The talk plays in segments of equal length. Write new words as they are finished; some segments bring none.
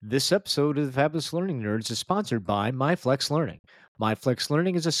This episode of the Fabulous Learning Nerds is sponsored by MyFlex Learning. MyFlex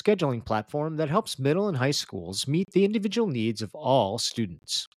Learning is a scheduling platform that helps middle and high schools meet the individual needs of all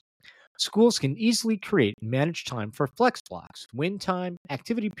students. Schools can easily create and manage time for flex blocks, win time,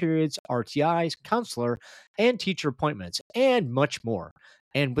 activity periods, RTIs, counselor, and teacher appointments, and much more.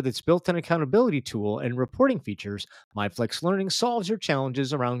 And with its built-in accountability tool and reporting features, MyFlex Learning solves your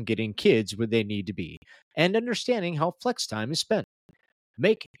challenges around getting kids where they need to be and understanding how flex time is spent.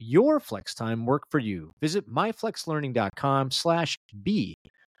 Make your flex time work for you. Visit myflexlearning.com/B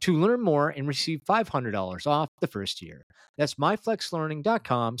to learn more and receive $500 off the first year. That's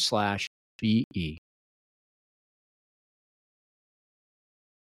myflexlearning.com/BE.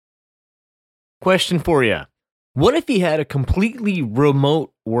 Question for you. What if you had a completely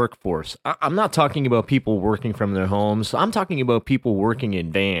remote workforce? I'm not talking about people working from their homes. I'm talking about people working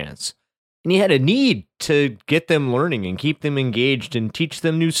in vans. And you had a need to get them learning and keep them engaged and teach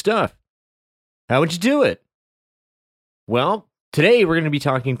them new stuff. How would you do it? Well, today we're going to be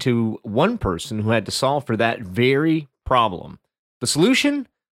talking to one person who had to solve for that very problem. The solution?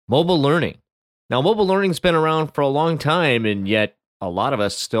 Mobile learning. Now, mobile learning's been around for a long time, and yet a lot of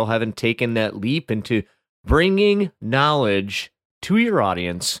us still haven't taken that leap into bringing knowledge to your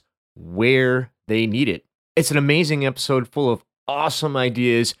audience where they need it. It's an amazing episode full of awesome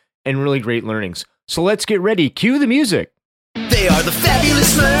ideas and really great learnings. So let's get ready. Cue the music. They are the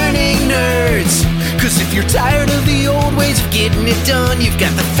Fabulous Learning Nerds. Cause if you're tired of the old ways of getting it done, you've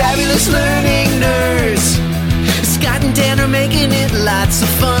got the Fabulous Learning Nerds. Scott and Dan are making it lots of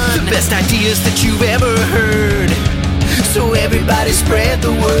fun. The best ideas that you've ever heard. So everybody spread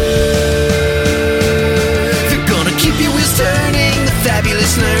the word. They're gonna keep your wheels turning. The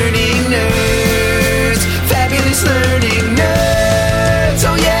Fabulous Learning Nerds. Fabulous Learning Nerds.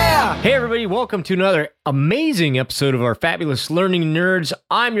 Oh yeah! Hey everybody, welcome to another amazing episode of our Fabulous Learning Nerds.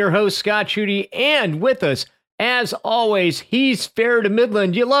 I'm your host, Scott Schutte, and with us, as always, he's fair to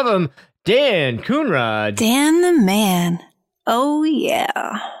Midland. You love him, Dan Coonrod. Dan the man. Oh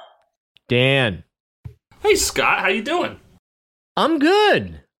yeah. Dan. Hey Scott, how you doing? I'm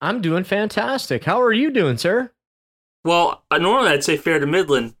good. I'm doing fantastic. How are you doing, sir? Well, normally I'd say fair to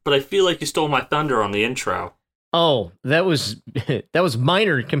Midland, but I feel like you stole my thunder on the intro. Oh, that was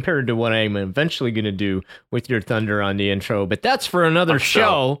minor compared to what I'm eventually going to do with your thunder on the intro, but that's for another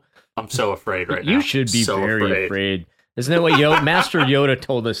show. I'm so afraid right now. You should be very afraid. Isn't that what Master Yoda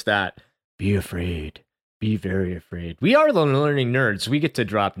told us that? Be afraid. Be very afraid. We are the learning nerds. We get to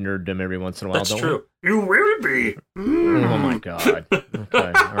drop nerddom every once in a while, That's true. We? You will be. Oh my God. Okay.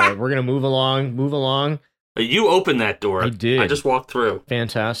 All right. We're going to move along. You opened that door. I did. I just walked through.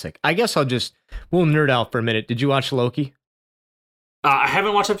 Fantastic. I guess we'll nerd out for a minute. Did you watch Loki? I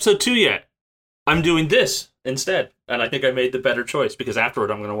haven't watched episode 2 yet. I'm doing this instead. And I think I made the better choice because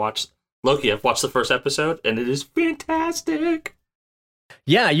afterward I'm going to watch Loki. I've watched the first episode and it is fantastic.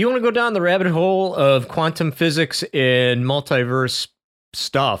 Yeah, you want to go down the rabbit hole of quantum physics and multiverse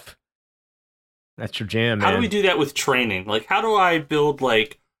stuff. That's your jam, man. How do we do that with training? Like, how do I build,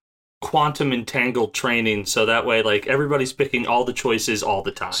 like, quantum entangled training so that way, like, everybody's picking all the choices all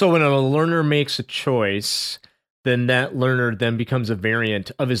the time? So when a learner makes a choice, then that learner then becomes a variant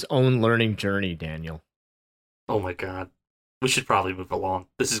of his own learning journey, Daniel. Oh, my God. We should probably move along.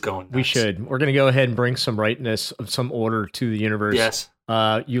 This is going nuts. We should. We're going to go ahead and bring some rightness, some order to the universe. Yes.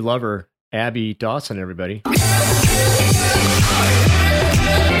 You love her, Abby Dawson, everybody.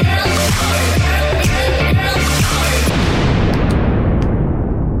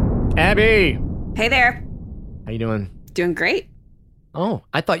 Abby! Hey there. How you doing? Doing great. Oh,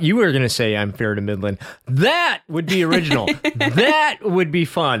 I thought you were going to say I'm fair to Midland. That would be original. That would be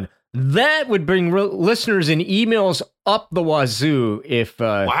fun. That would bring listeners and emails up the wazoo if...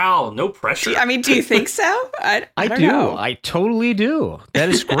 wow, no pressure. I mean, do you think so? I don't do. know. I totally do. That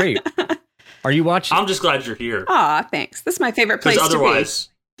is great. Are you watching? I'm just glad you're here. Aw, thanks. This is my favorite place to be.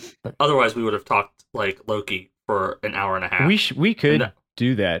 Otherwise, we would have talked like Loki for an hour and a half. We could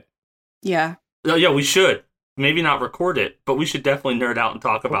do that. Yeah. Oh, yeah, we should. Maybe not record it, but we should definitely nerd out and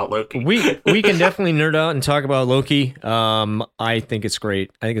talk about Loki. We can definitely nerd out and talk about Loki. I think it's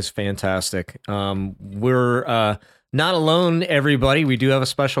great. I think it's fantastic. We're not alone, everybody. We do have a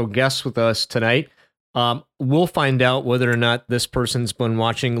special guest with us tonight. We'll find out whether or not this person's been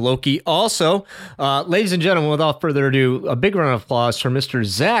watching Loki also. Ladies and gentlemen, without further ado, a big round of applause for Mr.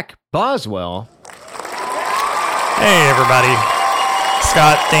 Zach Boswell. Hey, everybody.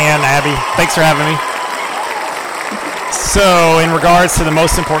 Scott, Dan, Abby, thanks for having me. So, in regards to the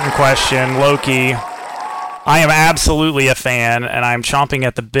most important question, Loki, I am absolutely a fan, and I'm chomping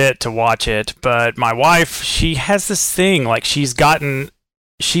at the bit to watch it, but my wife, she has this thing, like she's gotten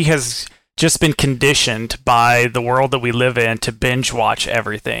she has just been conditioned by the world that we live in to binge watch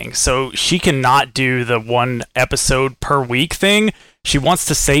everything. So she cannot do the one episode per week thing. She wants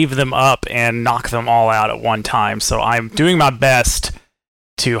to save them up and knock them all out at one time. So I'm doing my best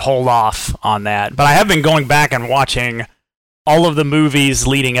to hold off on that. But I have been going back and watching all of the movies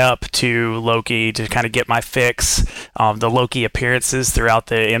leading up to Loki to kind of get my fix, the Loki appearances throughout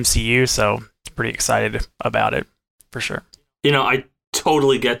the MCU. So pretty excited about it for sure. I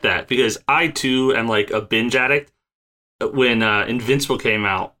totally get that because I too am like a binge addict. When Invincible came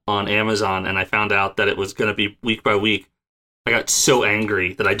out on Amazon and I found out that it was going to be week by week, I got so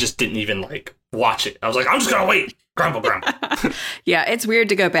angry that I just didn't even like watch it. I was like, I'm just going to wait. Grumble. Yeah, it's weird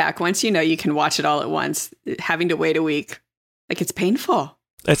to go back once you can watch it all at once. Having to wait a week, like it's painful.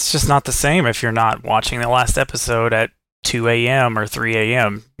 It's just not the same if you're not watching the last episode at 2 a.m. or 3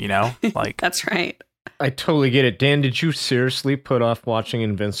 a.m., like That's right. I totally get it. Dan, did you seriously put off watching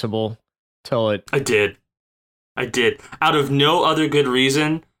Invincible till it? I did. Out of no other good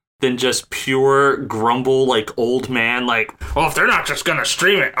reason than just pure grumble, like old man, like, well, if they're not just going to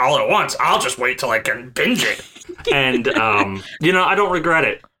stream it all at once, I'll just wait till I can binge it. And, I don't regret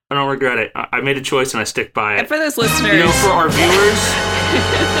it. I made a choice and I stick by it. And for those listeners,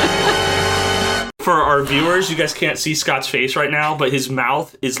 for our viewers, you guys can't see Scott's face right now, but his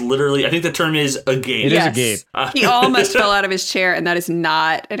mouth is literally, I think the term is agape. It is agape. He almost fell out of his chair, and that is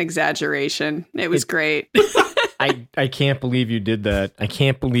not an exaggeration. It was great. I can't believe you did that. I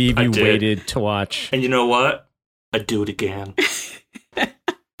can't believe you waited to watch. And you know what? I'd do it again.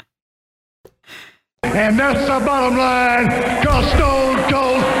 And that's the bottom line, because Stone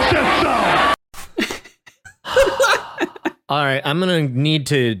Cold said so. All right, I'm going to need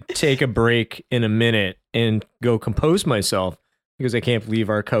to take a break in a minute and go compose myself because I can't believe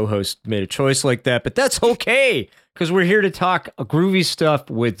our co-host made a choice like that. But that's okay because we're here to talk groovy stuff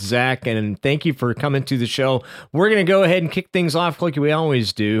with Zach. And thank you for coming to the show. We're going to go ahead and kick things off like we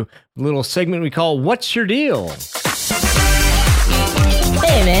always do. A little segment we call What's Your Deal?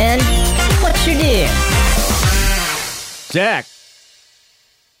 Hey, man. What's your deal? Zach,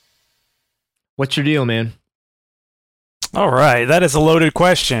 what's your deal, man? All right, that is a loaded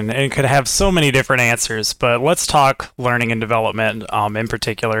question and could have so many different answers, but let's talk learning and development in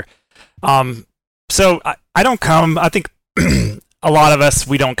particular. So I don't come, I think a lot of us,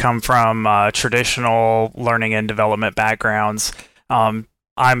 we don't come from traditional learning and development backgrounds. I'm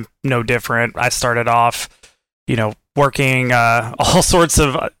no different. I started off, working all sorts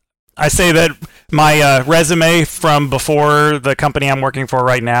of, I say that my resume from before the company I'm working for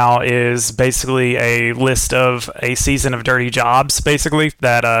right now is basically a list of a season of dirty jobs, basically,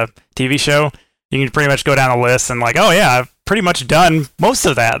 that TV show. You can pretty much go down a list and like, oh yeah, I've pretty much done most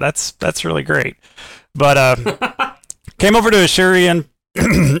of that. That's really great. But came over to Asurian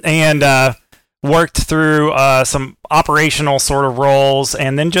and worked through some operational sort of roles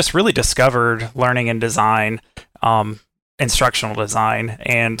and then just really discovered learning and design. Instructional design,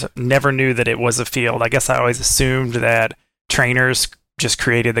 and never knew that it was a field. I guess I always assumed that trainers just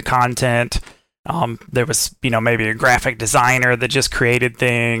created the content. There was, maybe a graphic designer that just created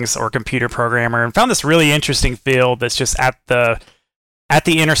things or computer programmer, and found this really interesting field that's just at the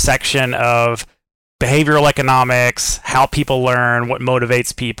intersection of behavioral economics, how people learn, what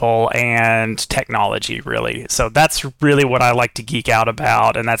motivates people, and technology, really. So that's really what I like to geek out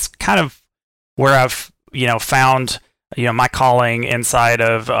about, and that's kind of where I've, found my calling inside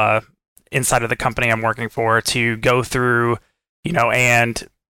of the company I'm working for to go through, and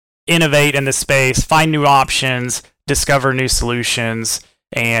innovate in the space, find new options, discover new solutions,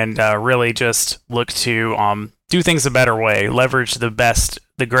 and really just look to do things a better way, leverage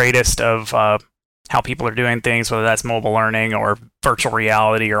the greatest of how people are doing things, whether that's mobile learning or virtual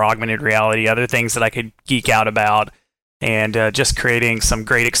reality or augmented reality, other things that I could geek out about, and just creating some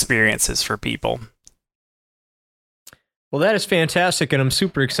great experiences for people. Well, that is fantastic, and I'm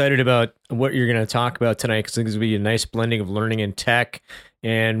super excited about what you're going to talk about tonight because I think it's going to be a nice blending of learning and tech,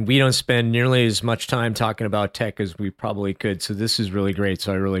 and we don't spend nearly as much time talking about tech as we probably could, so this is really great,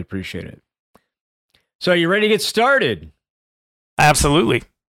 so I really appreciate it. So are you ready to get started? Absolutely.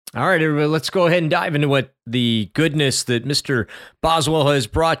 All right, everybody, let's go ahead and dive into what the goodness that Mr. Boswell has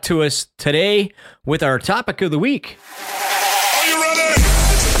brought to us today with our topic of the week. Are you ready?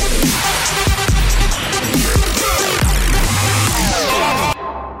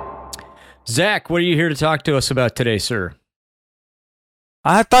 Zach, what are you here to talk to us about today, sir?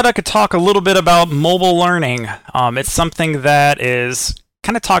 I thought I could talk a little bit about mobile learning. It's something that is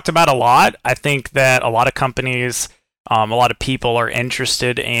kind of talked about a lot. I think that a lot of companies, a lot of people are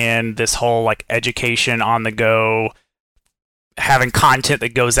interested in this whole like education on the go, having content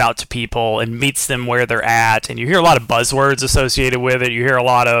that goes out to people and meets them where they're at. And you hear a lot of buzzwords associated with it. You hear a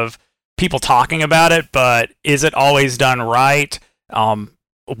lot of people talking about it, but is it always done right?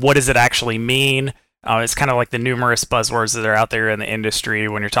 What does it actually mean? It's kind of like the numerous buzzwords that are out there in the industry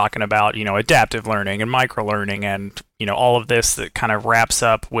when you're talking about, adaptive learning and micro learning and, all of this that kind of wraps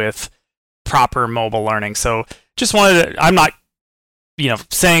up with proper mobile learning. So just wanted to, I'm not,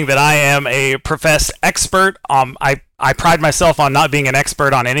 saying that I am a professed expert. I pride myself on not being an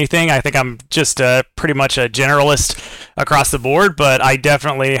expert on anything. I think I'm just pretty much a generalist across the board, but I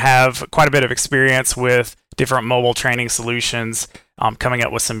definitely have quite a bit of experience with different mobile training solutions, coming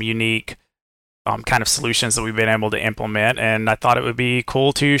up with some unique kind of solutions that we've been able to implement, and I thought it would be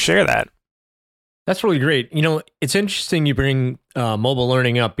cool to share that. That's really great. It's interesting you bring mobile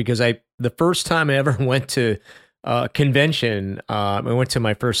learning up because the first time I ever went to a convention, I went to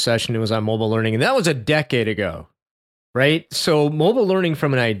my first session, it was on mobile learning, and that was a decade ago, right? So mobile learning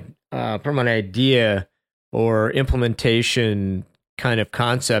from an idea or implementation kind of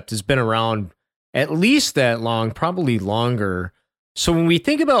concept has been around at least that long, probably longer. So when we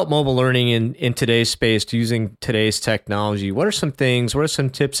think about mobile learning in today's space, using today's technology, what are some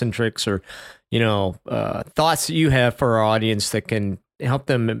tips and tricks or, thoughts that you have for our audience that can help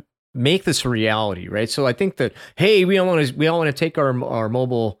them make this a reality, right? So I think that, hey, we all want to take our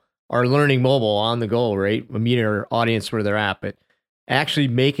learning mobile on the go, right? We meet our audience where they're at, but actually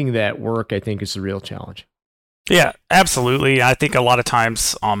making that work, I think, is the real challenge. Yeah, absolutely. I think a lot of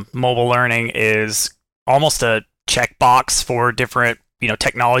times mobile learning is almost a checkbox for different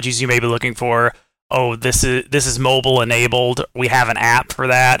technologies you may be looking for. Oh, this is mobile enabled. We have an app for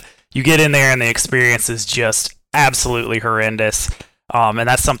that. You get in there and the experience is just absolutely horrendous. And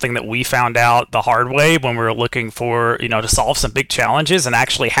that's something that we found out the hard way when we were looking for, to solve some big challenges and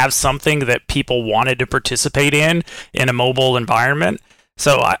actually have something that people wanted to participate in a mobile environment.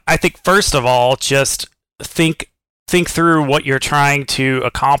 So I think first of all, just think through what you're trying to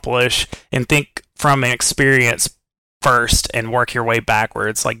accomplish and think from an experience first and work your way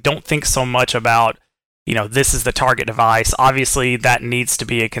backwards. Like, don't think so much about, this is the target device. Obviously, that needs to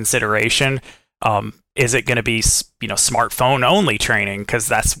be a consideration. Is it going to be, smartphone only training? Because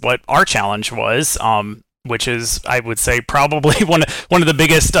that's what our challenge was, which is, I would say, probably one of the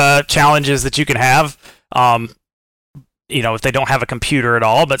biggest challenges that you can have. If they don't have a computer at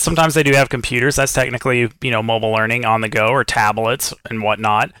all, but sometimes they do have computers. That's technically, mobile learning on the go or tablets and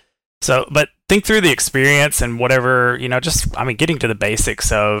whatnot. So, but think through the experience and whatever, getting to the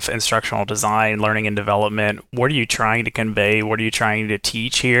basics of instructional design, learning and development. What are you trying to convey? What are you trying to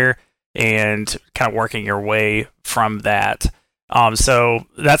teach here? And kind of working your way from that. So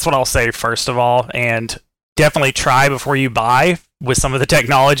that's what I'll say first of all, and definitely try before you buy with some of the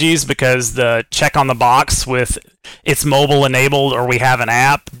technologies, because the check on the box with it's mobile enabled or we have an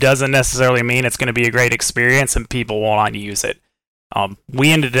app doesn't necessarily mean it's going to be a great experience and people will want to use it.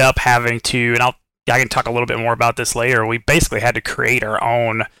 We ended up having to, and I can talk a little bit more about this later. We basically had to create our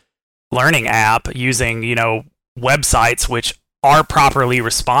own learning app using, websites which are properly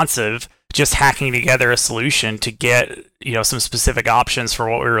responsive, just hacking together a solution to get, some specific options for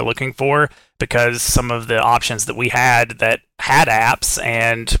what we were looking for, because some of the options that we had that had apps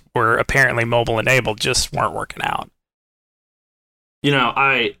and were apparently mobile enabled just weren't working out.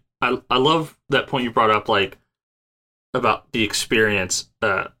 I love that point you brought up, like, about the experience.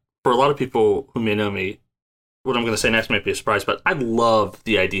 For a lot of people who may know me, what I'm going to say next might be a surprise, but I love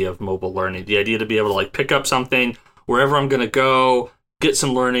the idea of mobile learning, the idea to be able to pick up something wherever I'm going to go, get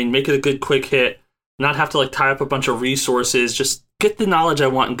some learning, make it a good quick hit, not have to tie up a bunch of resources, just get the knowledge I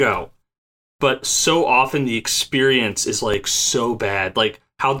want and go. But so often the experience is so bad.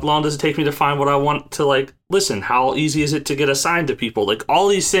 How long does it take me to find what I want to listen? How easy is it to get assigned to people? All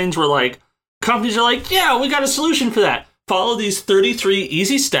these things where companies are yeah, we got a solution for that. Follow these 33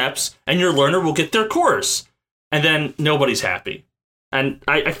 easy steps and your learner will get their course. And then nobody's happy. And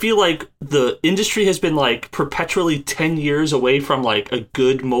I feel like the industry has been perpetually 10 years away from a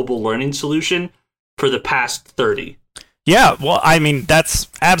good mobile learning solution for the past 30. Yeah, well, I mean, that's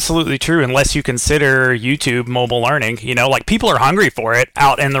absolutely true unless you consider YouTube mobile learning. People are hungry for it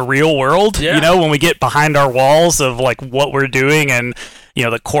out in the real world. Yeah. When we get behind our walls of what we're doing and,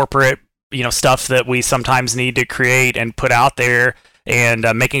 the corporate, stuff that we sometimes need to create and put out there and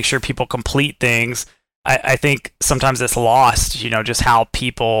making sure people complete things. I think sometimes it's lost, just how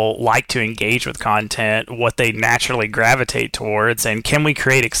people like to engage with content, what they naturally gravitate towards, and can we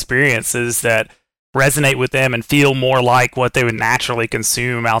create experiences that resonate with them and feel more like what they would naturally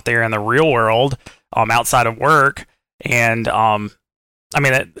consume out there in the real world, outside of work. And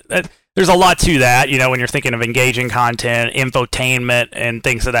there's there's a lot to that, when you're thinking of engaging content, infotainment, and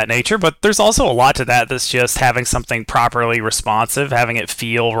things of that nature. But there's also a lot to that that's just having something properly responsive, having it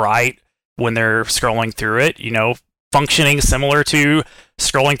feel right when they're scrolling through it, functioning similar to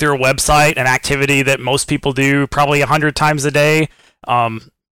scrolling through a website, an activity that most people do probably 100 times a day.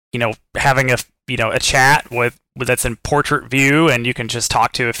 Having a chat that's in portrait view, and you can just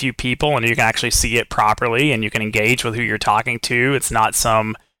talk to a few people and you can actually see it properly and you can engage with who you're talking to. It's not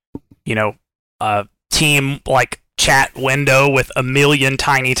some team like chat window with a million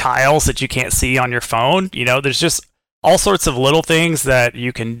tiny tiles that you can't see on your phone. There's just all sorts of little things that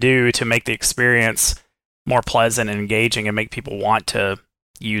you can do to make the experience more pleasant and engaging and make people want to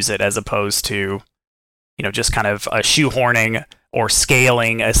use it, as opposed to, just kind of shoehorning or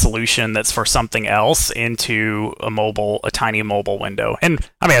scaling a solution that's for something else into a tiny mobile window. And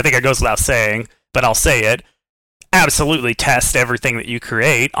I think it goes without saying, but I'll say it. Absolutely test everything that you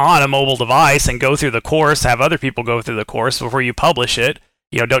create on a mobile device and go through the course, have other people go through the course before you publish it.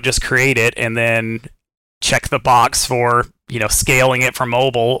 Don't just create it and then check the box for, scaling it for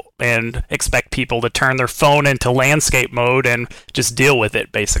mobile and expect people to turn their phone into landscape mode and just deal with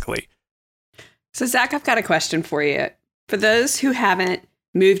it, basically. So, Zach, I've got a question for you. For those who haven't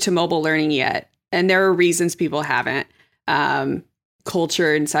moved to mobile learning yet, and there are reasons people haven't,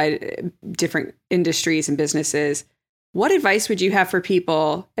 culture inside different industries and businesses, what advice would you have for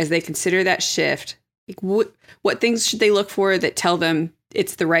people as they consider that shift? Like, what things should they look for that tell them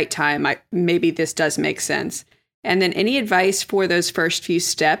it's the right time? Maybe this does make sense. And then any advice for those first few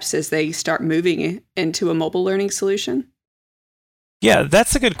steps as they start moving into a mobile learning solution? Yeah,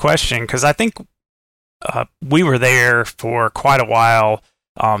 that's a good question, because I think we were there for quite a while.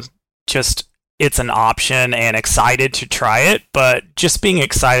 Just it's an option and excited to try it, but just being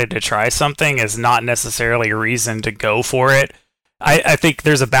excited to try something is not necessarily a reason to go for it. I think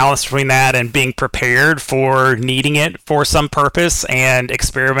there's a balance between that and being prepared for needing it for some purpose and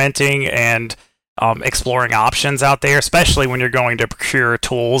experimenting and exploring options out there, especially when you're going to procure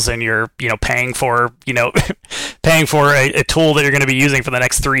tools and you're paying for paying for a tool that you're going to be using for the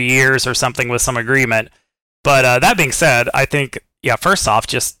next 3 years or something with some agreement. But that being said, I think first off,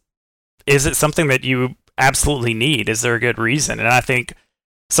 just is it something that you absolutely need? Is there a good reason? And I think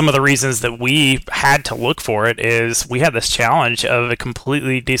some of the reasons that we had to look for it is we had this challenge of a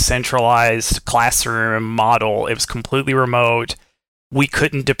completely decentralized classroom model. It was completely remote. We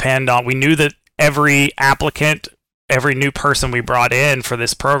couldn't depend on, we knew that every applicant, every new person we brought in for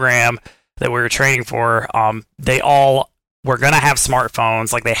this program that we were training for, they all were going to have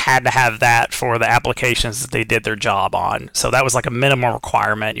smartphones. Like, they had to have that for the applications that they did their job on. So that was like a minimum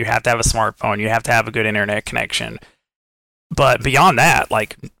requirement. You have to have a smartphone. You have to have a good internet connection. But beyond that,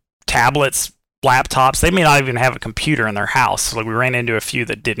 like tablets, laptops, they may not even have a computer in their house. Like, we ran into a few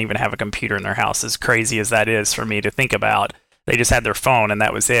that didn't even have a computer in their house, as crazy as that is for me to think about. They just had their phone and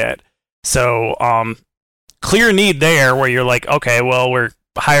that was it. So, clear need there where you're like, okay, well, we're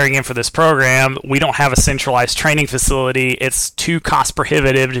hiring in for this program. We don't have a centralized training facility. It's too cost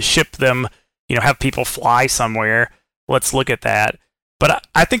prohibitive to ship them, have people fly somewhere. Let's look at that. But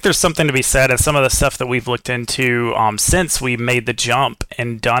I think there's something to be said, and some of the stuff that we've looked into since we made the jump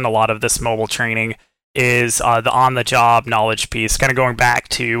and done a lot of this mobile training is the on-the-job knowledge piece, kind of going back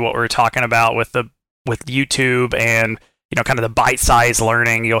to what we were talking about with YouTube and, kind of the bite-sized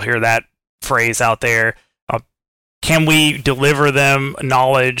learning. You'll hear that phrase out there. Can we deliver them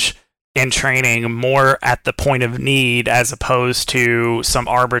knowledge and training more at the point of need as opposed to some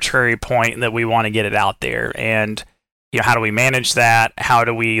arbitrary point that we want to get it out there? And, how do we manage that? How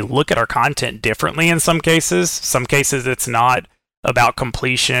do we look at our content differently in some cases? Some cases it's not about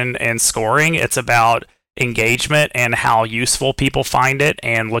completion and scoring. It's about engagement and how useful people find it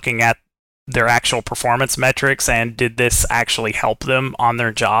and looking at their actual performance metrics, and did this actually help them on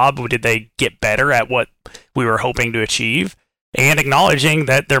their job? Did they get better at what we were hoping to achieve? And acknowledging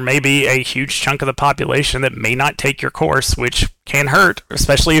that there may be a huge chunk of the population that may not take your course, which can hurt,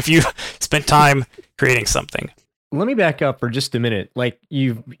 especially if you spent time creating something. Let me back up for just a minute. Like,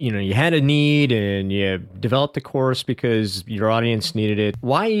 you had a need and you developed the course because your audience needed it.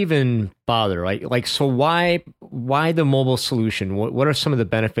 Why even bother? So why the mobile solution? What are some of the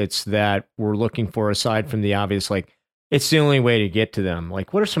benefits that we're looking for aside from the obvious, like it's the only way to get to them?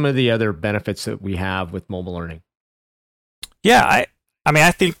 Like, what are some of the other benefits that we have with mobile learning? Yeah,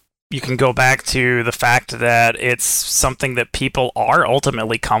 I think you can go back to the fact that it's something that people are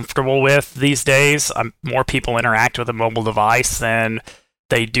ultimately comfortable with these days. More people interact with a mobile device than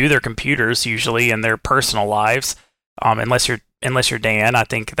they do their computers usually in their personal lives. Unless you're Dan, I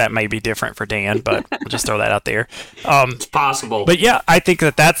think that may be different for Dan, but we'll just throw that out there. It's possible. But yeah, I think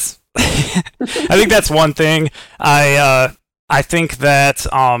that's I think that's one thing. I think that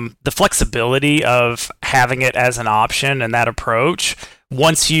the flexibility of having it as an option and that approach,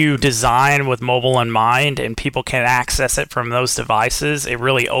 once you design with mobile in mind and people can access it from those devices, it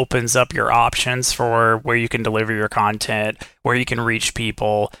really opens up your options for where you can deliver your content, where you can reach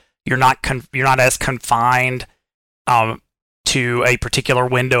people. You're not as confined to a particular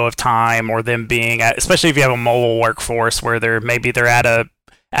window of time, or them being at, especially if you have a mobile workforce where they're at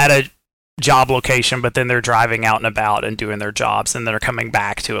a job location, but then they're driving out and about and doing their jobs, and they're coming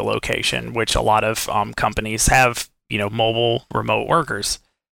back to a location, which a lot of companies have, mobile remote workers.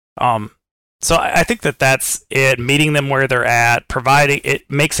 So I think that that's it. Meeting them where they're at, providing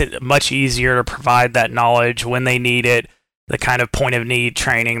it makes it much easier to provide that knowledge when they need it, the kind of point of need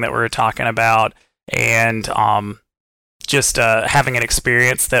training that we were talking about, and just having an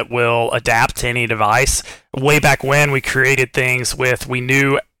experience that will adapt to any device. Way back when, we created things with, we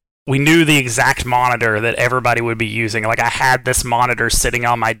knew the exact monitor that everybody would be using. Like, I had this monitor sitting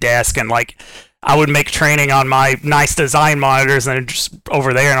on my desk, and like, I would make training on my nice design monitors, and just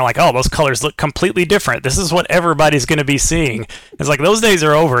over there, and I'm like, oh, those colors look completely different. This is what everybody's going to be seeing. It's like, those days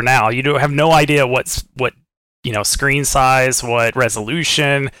are over now. You have no idea what screen size, what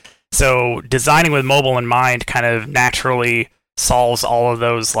resolution. So designing with mobile in mind kind of naturally solves all of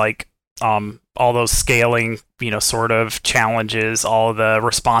those, like, all those scaling, sort of challenges, all the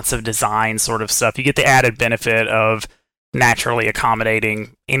responsive design sort of stuff. You get the added benefit of naturally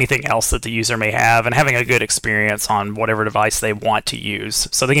accommodating anything else that the user may have and having a good experience on whatever device they want to use.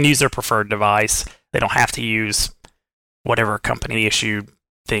 So they can use their preferred device. They don't have to use whatever company issued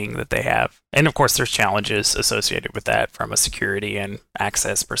thing that they have. And of course, there's challenges associated with that from a security and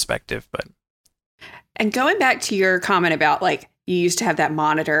access perspective. And going back to your comment about, like, you used to have that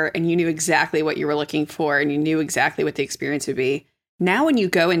monitor and you knew exactly what you were looking for and you knew exactly what the experience would be. Now, when you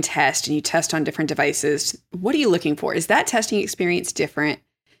go and you test on different devices, what are you looking for? Is that testing experience different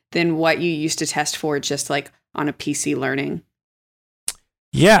than what you used to test for just like on a PC learning?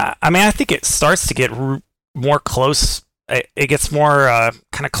 Yeah, I mean, I think it starts to get more close. It gets more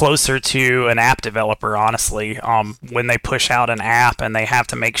kind of closer to an app developer, honestly, when they push out an app and they have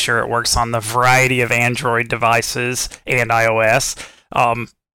to make sure it works on the variety of Android devices and iOS.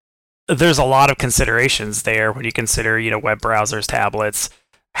 There's a lot of considerations there when you consider, web browsers, tablets,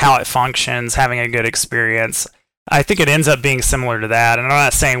 how it functions, having a good experience. I think it ends up being similar to that. And I'm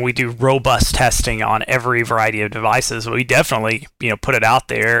not saying we do robust testing on every variety of devices, but we definitely, put it out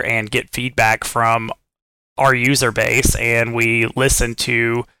there and get feedback from our user base, and we listen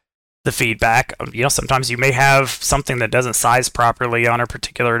to the feedback. Sometimes you may have something that doesn't size properly on a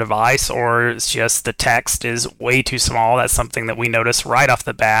particular device, or it's just the text is way too small. That's something that we notice right off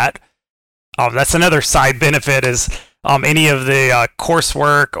the bat. That's another side benefit is any of the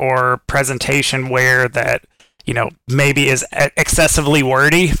coursework or presentation where that maybe is excessively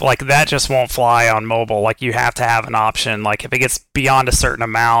wordy, like that just won't fly on mobile. Like, you have to have an option. Like, if it gets beyond a certain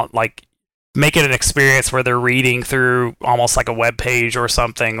amount, like, make it an experience where they're reading through almost like a web page or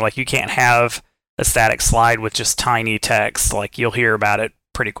something. Like, you can't have a static slide with just tiny text. Like, you'll hear about it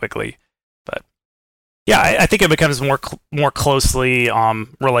pretty quickly. But yeah, I think it becomes more closely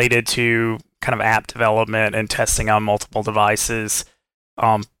related to kind of app development and testing on multiple devices.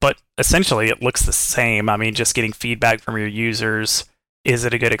 But essentially, it looks the same. I mean, just getting feedback from your users. Is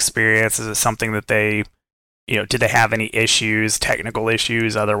it a good experience? Is it something that they did they have any issues, technical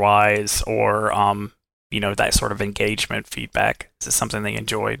issues otherwise, or, that sort of engagement feedback? Is it something they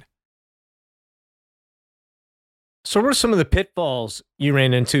enjoyed? So what are some of the pitfalls you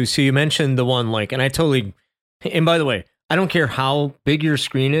ran into? So you mentioned the one, like, and by the way, I don't care how big your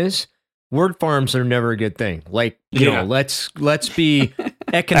screen is, word farms are never a good thing. Like, let's be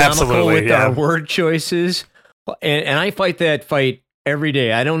economical with our word choices. And I fight that fight every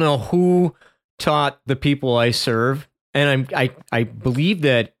day. I don't know who taught the people I serve, and I believe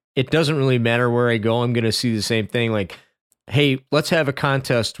that it doesn't really matter where I go, I'm going to see the same thing. Like, hey, let's have a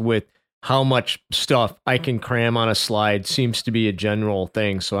contest with how much stuff I can cram on a slide seems to be a general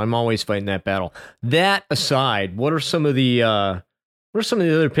thing. So I'm always fighting that battle. That aside, what are some of the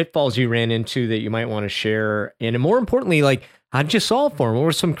other pitfalls you ran into that you might want to share? And more importantly, like, how'd you solve for them? What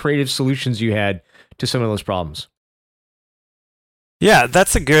were some creative solutions you had to some of those problems? Yeah,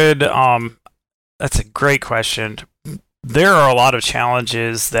 that's a great question. There are a lot of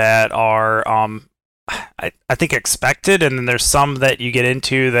challenges that are, I think, expected, and then there's some that you get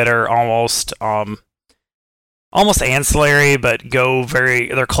into that are almost ancillary, but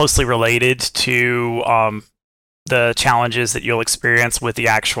they're closely related to the challenges that you'll experience with the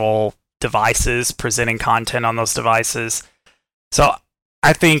actual devices, presenting content on those devices. So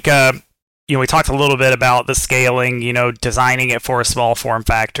I think we talked a little bit about the scaling, designing it for a small form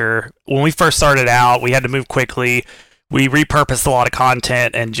factor. When we first started out, we had to move quickly. We repurposed a lot of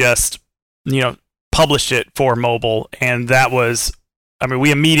content and just, published it for mobile. And that was,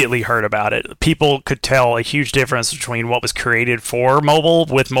 we immediately heard about it. People could tell a huge difference between what was created for mobile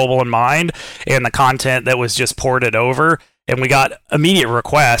with mobile in mind and the content that was just ported over. And we got immediate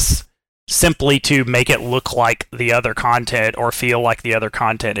requests simply to make it look like the other content or feel like the other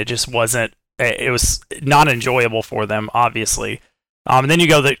content. It just wasn't, it was not enjoyable for them, obviously. And then you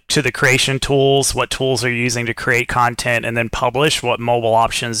go to the creation tools, what tools are you using to create content and then publish, what mobile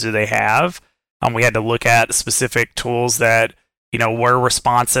options do they have. We had to look at specific tools that, were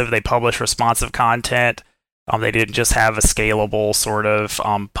responsive, they publish responsive content. They didn't just have a scalable sort of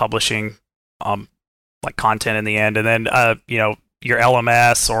publishing like content in the end. And then, your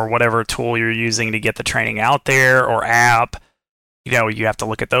LMS or whatever tool you're using to get the training out there or app, you have to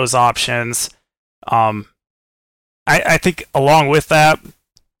look at those options. I think along with that,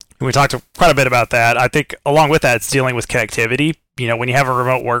 we talked quite a bit about that. I think along with that, it's dealing with connectivity. When you have a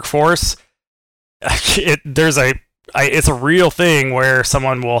remote workforce, it's a real thing where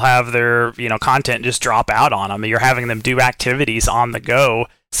someone will have their, content just drop out on them. You're having them do activities on the go,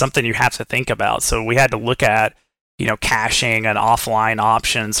 something you have to think about. So we had to look at, caching and offline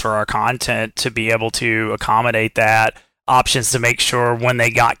options for our content to be able to accommodate that, options to make sure when they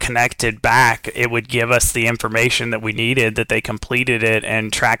got connected back, it would give us the information that we needed, that they completed it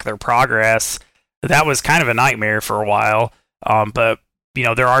and track their progress. That was kind of a nightmare for a while. But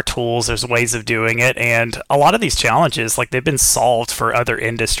there are tools, there's ways of doing it. And a lot of these challenges, like they've been solved for other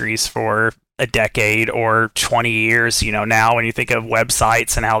industries for a decade or 20 years, now when you think of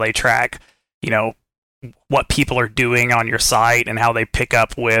websites and how they track, what people are doing on your site and how they pick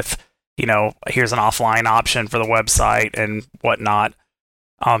up with, here's an offline option for the website and whatnot.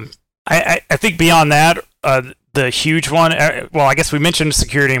 I think beyond that, the huge one, well, I guess we mentioned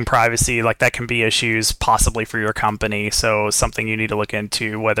security and privacy, like that can be issues possibly for your company. So something you need to look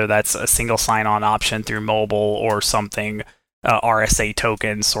into, whether that's a single sign-on option through mobile or something, RSA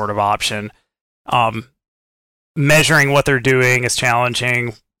token sort of option. Measuring what they're doing is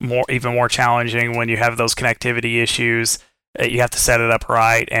challenging. Even more challenging when you have those connectivity issues. You have to set it up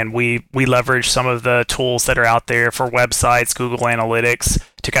right, and we leverage some of the tools that are out there for websites, Google Analytics,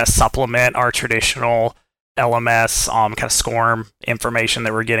 to kind of supplement our traditional LMS, kind of SCORM information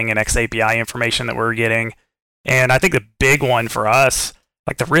that we're getting and XAPI information that we're getting. And I think the big one for us,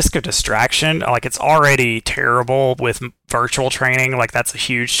 like the risk of distraction, like it's already terrible with virtual training, like that's a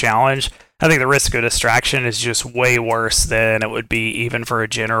huge challenge. I think the risk of distraction is just way worse than it would be even for a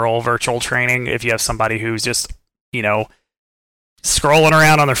general virtual training. If you have somebody who's just, scrolling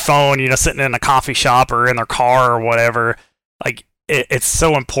around on their phone, sitting in a coffee shop or in their car or whatever, like it's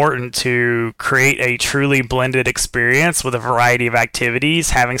so important to create a truly blended experience with a variety of activities,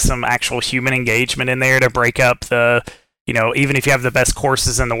 having some actual human engagement in there to break up the, even if you have the best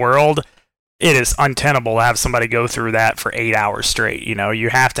courses in the world, it is untenable to have somebody go through that for 8 hours straight. You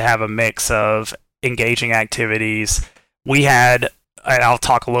have to have a mix of engaging activities. We had, and I'll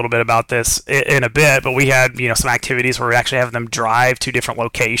talk a little bit about this in a bit, but we had, some activities where we actually have them drive to different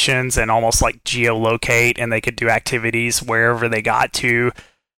locations and almost like geolocate, and they could do activities wherever they got to.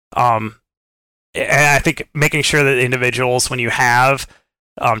 And I think making sure that individuals, when you have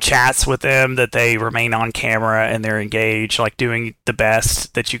chats with them, that they remain on camera and they're engaged, like doing the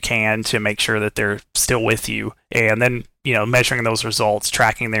best that you can to make sure that they're still with you. And then, measuring those results,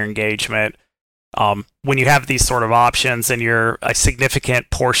 tracking their engagement. When you have these sort of options and a significant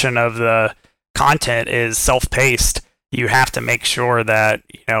portion of the content is self-paced, you have to make sure that,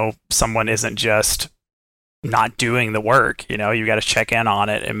 someone isn't just not doing the work. You got to check in on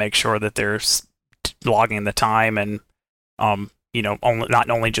it and make sure that they're logging the time and, not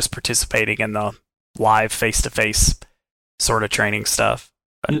only just participating in the live face-to-face sort of training stuff.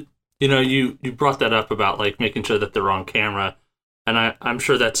 You brought that up about like making sure that they're on camera, and I'm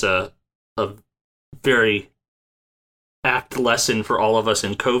sure that's a very apt lesson for all of us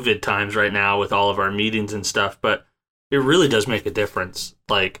in COVID times right now with all of our meetings and stuff, but it really does make a difference.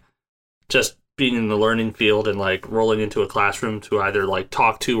 Like just being in the learning field and like rolling into a classroom to either like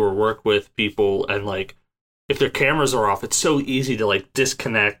talk to or work with people, and like if their cameras are off, it's so easy to like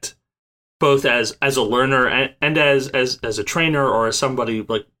disconnect, both as a learner and as a trainer or as somebody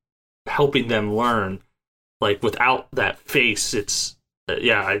like helping them learn. Like without that face, it's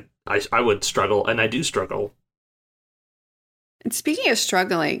I would struggle, and I do struggle. And speaking of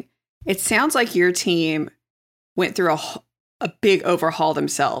struggling, it sounds like your team went through a big overhaul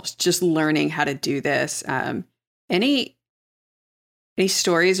themselves, just learning how to do this. Any Any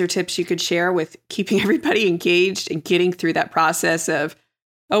stories or tips you could share with keeping everybody engaged and getting through that process of,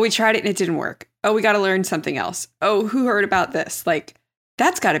 oh, we tried it and it didn't work. Oh, we got to learn something else. Oh, who heard about this? Like,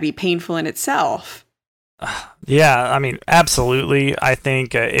 that's got to be painful in itself. Yeah, I mean, absolutely. I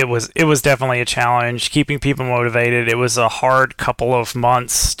think it was definitely a challenge keeping people motivated. It was a hard couple of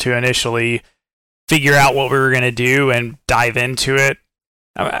months to initially figure out what we were going to do and dive into it.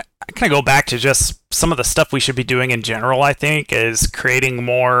 I kind of go back to just some of the stuff we should be doing in general. I think is creating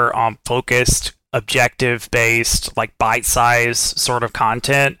more focused, objective-based, like bite-size sort of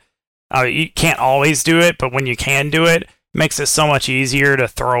content. You can't always do it, but when you can do it, makes it so much easier to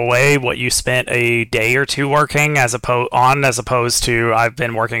throw away what you spent a day or two working as opposed to I've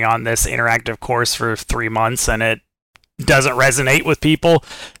been working on this interactive course for 3 months and it doesn't resonate with people.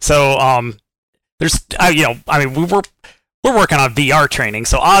 So we're working on VR training,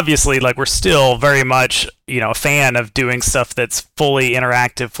 so obviously like we're still very much a fan of doing stuff that's fully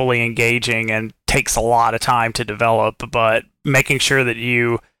interactive, fully engaging, and takes a lot of time to develop. But making sure that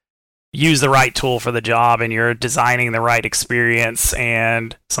you use the right tool for the job and you're designing the right experience,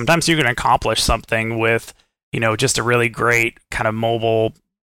 and sometimes you can accomplish something with just a really great kind of mobile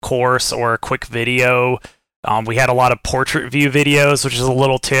course or a quick video. We had a lot of portrait view videos, which is a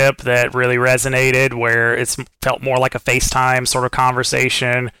little tip that really resonated, where it's felt more like a FaceTime sort of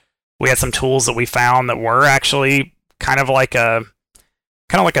conversation. We had some tools that we found that were actually kind of like a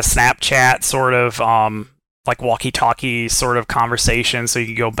Snapchat sort of like walkie-talkie sort of conversation, so you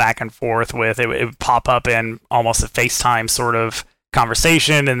could go back and forth with it. It would pop up in almost a FaceTime sort of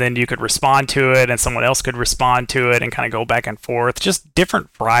conversation, and then you could respond to it, and someone else could respond to it, and kind of go back and forth. Just different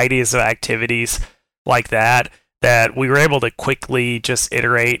varieties of activities like that we were able to quickly just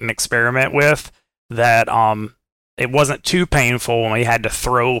iterate and experiment with. That it wasn't too painful when we had to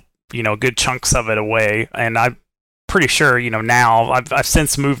throw good chunks of it away. And I'm pretty sure now I've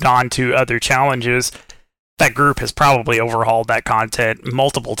since moved on to other challenges. That group has probably overhauled that content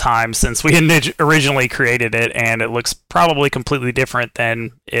multiple times since we originally created it, and it looks probably completely different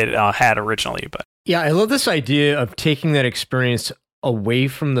than it had originally. But yeah, I love this idea of taking that experience away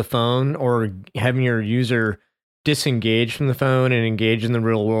from the phone, or having your user disengage from the phone and engage in the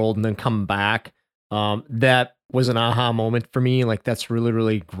real world and then come back. That was an aha moment for me. Like, that's really,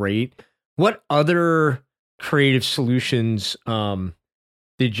 really great. What other creative solutions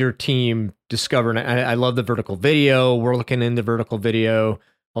did your team discover? And I love the vertical video. We're looking into vertical video,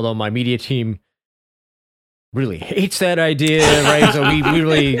 although my media team really hates that idea, right? So we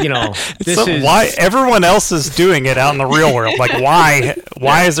really, why everyone else is doing it out in the real world. Like,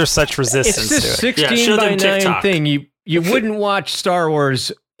 why is there such resistance to it? It's this 16:9 thing. You wouldn't watch Star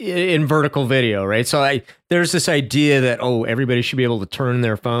Wars in vertical video, right? So there's this idea that, everybody should be able to turn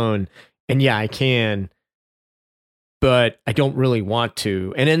their phone, and yeah, I can, but I don't really want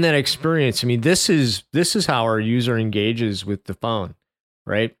to. And in that experience, I mean, this is how our user engages with the phone,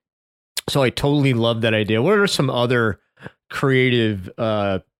 right? So I totally love that idea. What are some other creative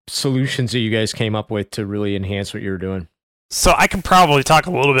solutions that you guys came up with to really enhance what you're doing? So I can probably talk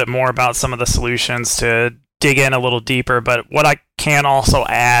a little bit more about some of the solutions to dig in a little deeper, but what I can also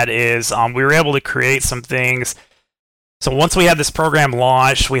add is we were able to create some things. So once we had this program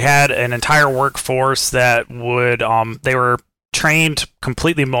launched, we had an entire workforce that would, they were trained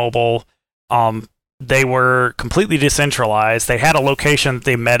completely mobile. They were completely decentralized. They had a location that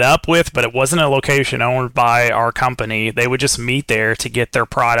they met up with, but it wasn't a location owned by our company. They would just meet there to get their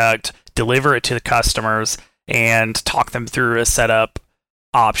product, deliver it to the customers, and talk them through a setup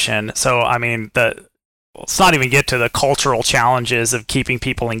option. So, I mean, let's not even get to the cultural challenges of keeping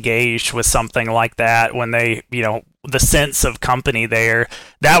people engaged with something like that when they, the sense of company there.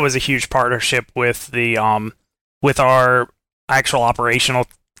 That was a huge partnership with with our actual operational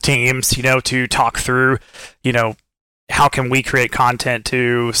teams, to talk through, how can we create content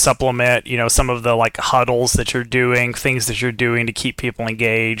to supplement, some of the like huddles that you're doing, things that you're doing to keep people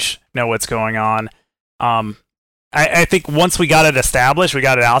engaged, know what's going on. I think once we got it established, we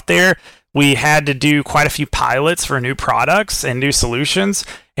got it out there, we had to do quite a few pilots for new products and new solutions,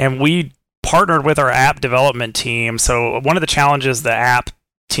 and we partnered with our app development team. So one of the challenges the app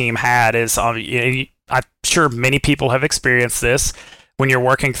team had is, I'm sure many people have experienced this, when you're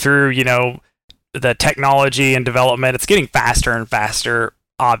working through, the technology and development, it's getting faster and faster,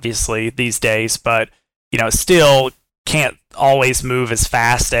 obviously, these days, but, still can't always move as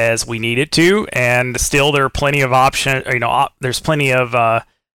fast as we need it to. And still there are plenty of options, there's plenty of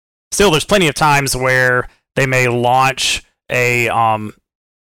times where they may launch a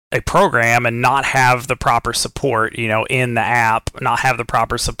program and not have the proper support, in the app, not have the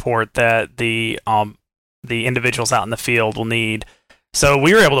proper support that the individuals out in the field will need. So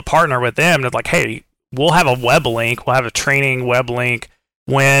we were able to partner with them to like, hey, we'll have a web link, we'll have a training web link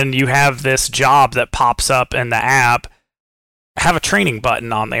when you have this job that pops up in the app. Have a training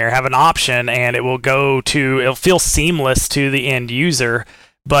button on there, have an option, and it'll feel seamless to the end user.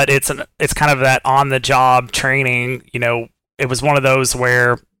 But it's kind of that on the job training. It was one of those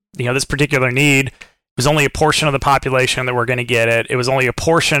where this particular need was only a portion of the population that were going to get it. It was only a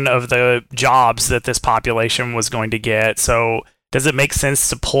portion of the jobs that this population was going to get. So does it make sense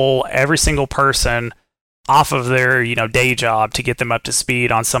to pull every single person off of their day job to get them up to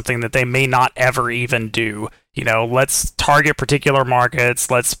speed on something that they may not ever even do? Let's target particular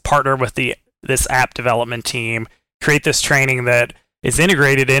markets. Let's partner with this app development team, create this training that is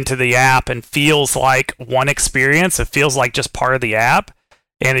integrated into the app and feels like one experience. It feels like just part of the app.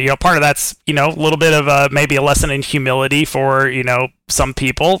 And, part of that's, a little bit of maybe a lesson in humility for, some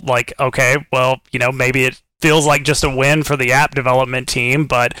people. Like, okay, well, maybe it feels like just a win for the app development team,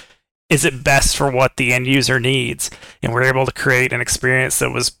 but is it best for what the end user needs? And we're able to create an experience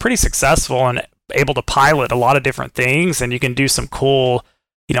that was pretty successful and able to pilot a lot of different things. And you can do some cool,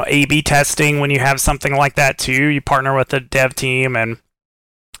 A/B testing when you have something like that too. You partner with the dev team and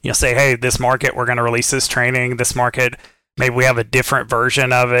say, hey, this market, we're going to release this training. This market, maybe we have a different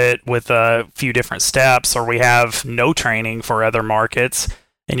version of it with a few different steps, or we have no training for other markets.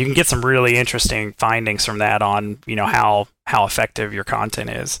 And you can get some really interesting findings from that on, how effective your content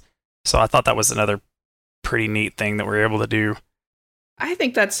is. So I thought that was another pretty neat thing that we were able to do. I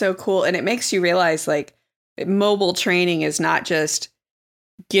think that's so cool. And it makes you realize like mobile training is not just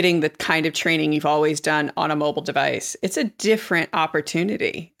getting the kind of training you've always done on a mobile device. It's a different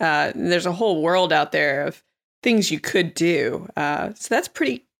opportunity. There's a whole world out there of things you could do. So that's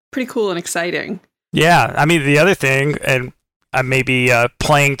pretty cool and exciting. Yeah. I mean, the other thing, and I may be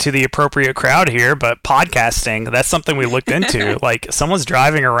playing to the appropriate crowd here, but podcasting, that's something we looked into. Like someone's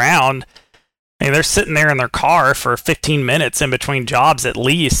driving around and they're sitting there in their car for 15 minutes in between jobs at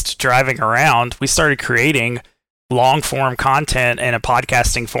least driving around. We started creating long form content in a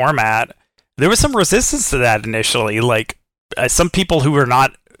podcasting format. There was some resistance to that initially. Like some people who were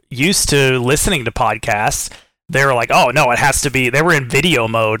not used to listening to podcasts, they were like, oh no, it has to be, they were in video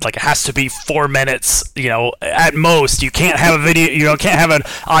mode. Like it has to be 4 minutes, at most. You can't have a video, can't have an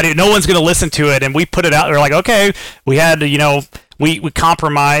audio. No one's going to listen to it. And we put it out. We're like, okay, we had to, we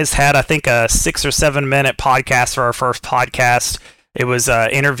compromised, had, I think, a 6 or 7 minute podcast for our first podcast. It was an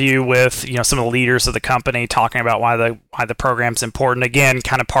interview with, some of the leaders of the company talking about why the program's important. Again,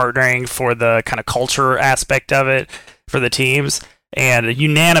 kind of partnering for the kind of culture aspect of it for the teams. And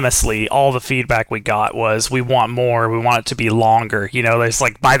unanimously, all the feedback we got was, we want more. We want it to be longer. There's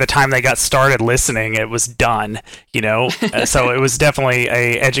like, by the time they got started listening, it was done, So it was definitely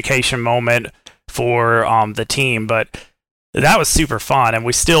a education moment for the team. But that was super fun. And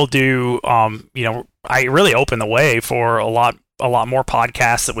we still do, I really opened the way for a lot more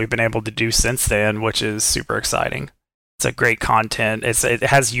podcasts that we've been able to do since then, which is super exciting. It's a great content. It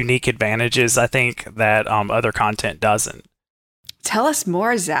has unique advantages, I think, that other content doesn't. Tell us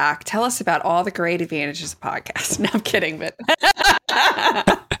more, Zach. Tell us about all the great advantages of podcasts. No, I'm kidding, but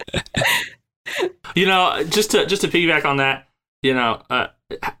just to piggyback on that,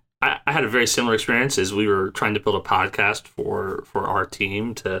 I had a very similar experience as we were trying to build a podcast for our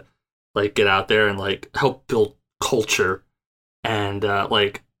team to like get out there and like help build culture. And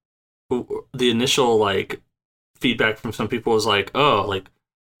like the initial like feedback from some people was like, oh, like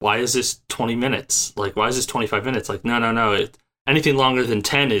why is this 20 minutes? Like why is this 25 minutes? Like no. Anything longer than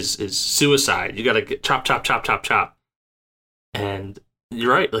 10 is suicide. You got to get chop. And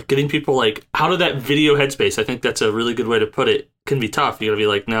you're right. Like getting people like out of that video headspace. I think that's a really good way to put it. Can be tough. You got to be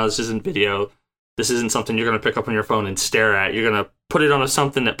like, no, this isn't video. This isn't something you're going to pick up on your phone and stare at. You're going to put it on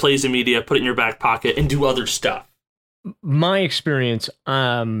something that plays in media, put it in your back pocket, and do other stuff. My experience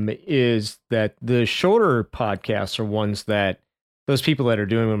is that the shorter podcasts are ones that those people that are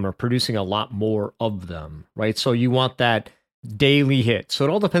doing them are producing a lot more of them, right? So you want that daily hit. So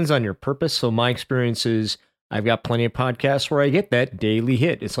it all depends on your purpose. So my experience is I've got plenty of podcasts where I get that daily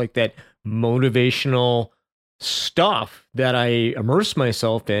hit. It's like that motivational stuff that I immerse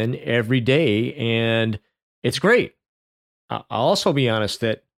myself in every day, and it's great. I'll also be honest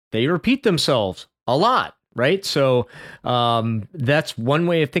that they repeat themselves a lot, right? So that's one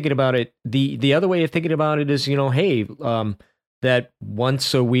way of thinking about it. The other way of thinking about it is, hey, that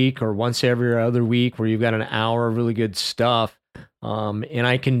once a week or once every other week where you've got an hour of really good stuff, and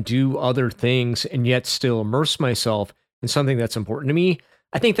I can do other things and yet still immerse myself in something that's important to me.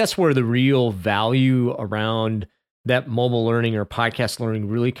 I think that's where the real value around that mobile learning or podcast learning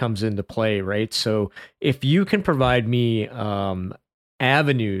really comes into play, right? So if you can provide me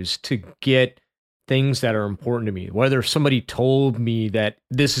avenues to get things that are important to me, whether somebody told me that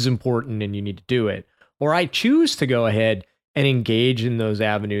this is important and you need to do it, or I choose to go ahead and engage in those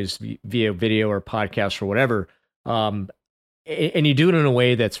avenues via video or podcast or whatever. And you do it in a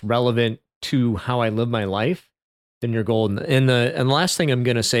way that's relevant to how I live my life, then you're golden. And the last thing I'm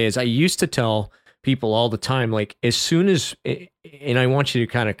going to say is I used to tell people all the time, like as soon as, and I want you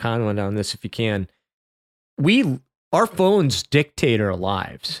to kind of comment on this if you can, our phones dictate our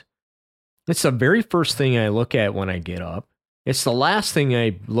lives. It's the very first thing I look at when I get up. It's the last thing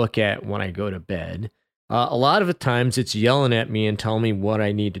I look at when I go to bed. A lot of the times it's yelling at me and telling me what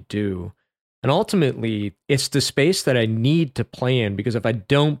I need to do. And ultimately, it's the space that I need to play in, because if I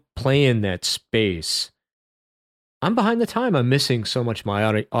don't play in that space, I'm behind the time. I'm missing so much of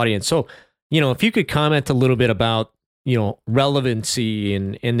my audience. So, if you could comment a little bit about, relevancy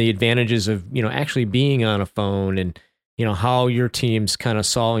and the advantages of, actually being on a phone and, how your team's kind of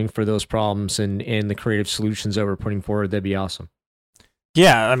solving for those problems and the creative solutions that we're putting forward, that'd be awesome.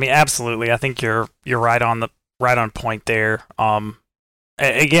 Yeah, I mean, absolutely. I think you're right on point there.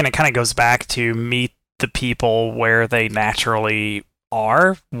 Again, it kind of goes back to meet the people where they naturally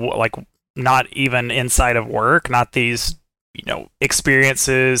are, like not even inside of work, not these,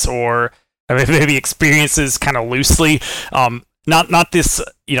 experiences, or I mean, maybe experiences kind of loosely, not this,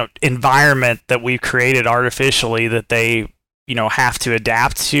 environment that we've created artificially that they, have to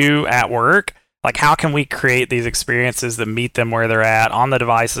adapt to at work. Like, how can we create these experiences that meet them where they're at on the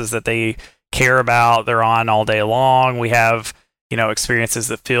devices that they care about, they're on all day long? We have, experiences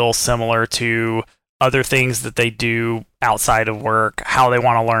that feel similar to other things that they do outside of work, how they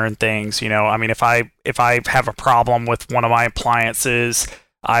want to learn things. I mean, if I have a problem with one of my appliances,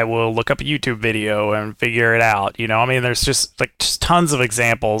 I will look up a YouTube video and figure it out. I mean, there's just tons of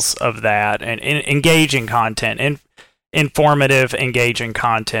examples of that, and engaging content and informative, engaging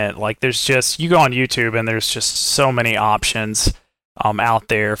content. Like, there's just, you go on YouTube and there's just so many options out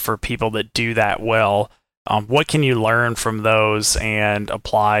there for people that do that well. What can you learn from those and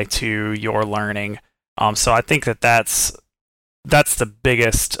apply to your learning? So I think that's the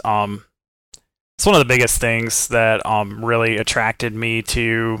biggest. It's one of the biggest things that really attracted me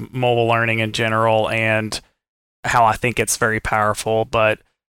to mobile learning in general, and how I think it's very powerful. But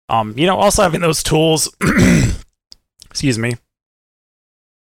also having those tools. Excuse me.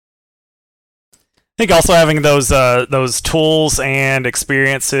 I think also having those tools and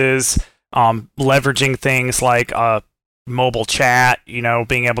experiences, leveraging things like mobile chat,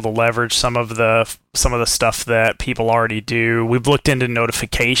 being able to leverage some of the stuff that people already do. We've looked into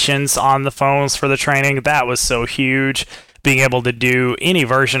notifications on the phones for the training. That was so huge. Being able to do any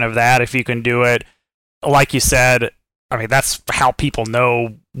version of that, if you can do it, like you said, I mean, that's how people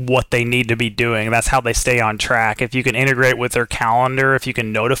know what they need to be doing. That's how they stay on track. If you can integrate with their calendar, if you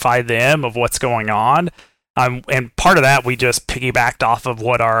can notify them of what's going on. And part of that, we just piggybacked off of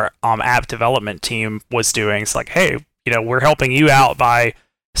what our app development team was doing. It's like, hey, we're helping you out by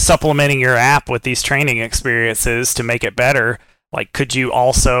supplementing your app with these training experiences to make it better. Like, could you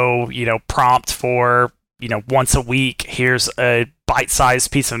also, prompt for, once a week, here's a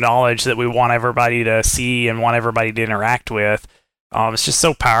bite-sized piece of knowledge that we want everybody to see and want everybody to interact with. It's just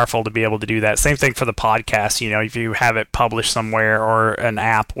so powerful to be able to do that. Same thing for the podcast. If you have it published somewhere, or an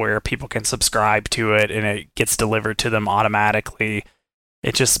app where people can subscribe to it and it gets delivered to them automatically,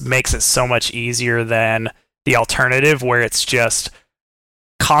 it just makes it so much easier than the alternative, where it's just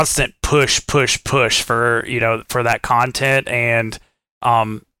constant push for for that content. And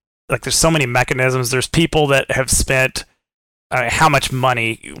there's so many mechanisms. There's people that have spent how much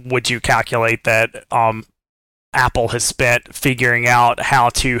money would you calculate that Apple has spent figuring out how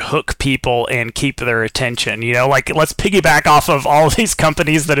to hook people and keep their attention? Let's piggyback off of all of these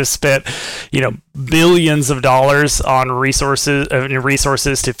companies that have spent billions of dollars on resources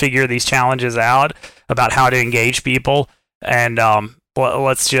to figure these challenges out about how to engage people. And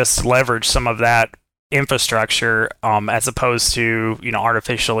let's just leverage some of that infrastructure as opposed to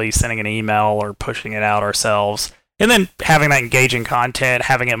artificially sending an email or pushing it out ourselves. And then having that engaging content,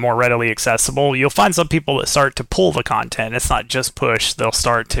 having it more readily accessible, you'll find some people that start to pull the content. It's not just push. They'll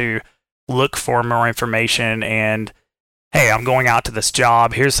start to look for more information and, hey, I'm going out to this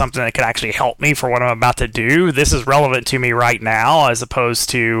job. Here's something that could actually help me for what I'm about to do. This is relevant to me right now, as opposed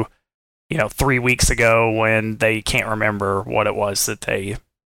to, 3 weeks ago when they can't remember what it was that they,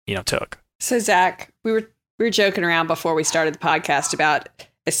 took. So, Zach, we were joking around before we started the podcast about,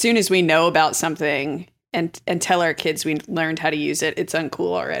 as soon as we know about something and tell our kids we learned how to use it, it's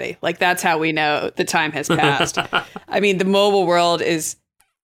uncool already. Like, that's how we know the time has passed. I mean, the mobile world is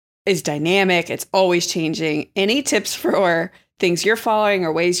dynamic. It's always changing. Any tips for things you're following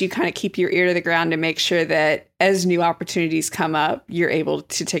or ways you kind of keep your ear to the ground to make sure that as new opportunities come up, you're able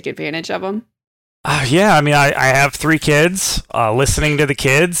to take advantage of them? Yeah, I mean, I have 3 kids, listening to the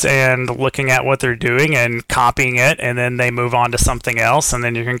kids and looking at what they're doing and copying it, and then they move on to something else, and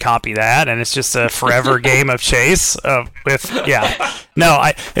then you can copy that, and it's just a forever game of chase. It's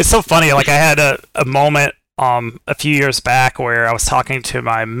so funny. Like, I had a moment a few years back where I was talking to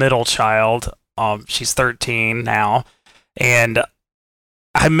my middle child. She's 13 now, and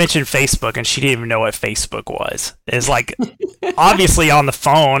I mentioned Facebook, and she didn't even know what Facebook was. It's like, obviously on the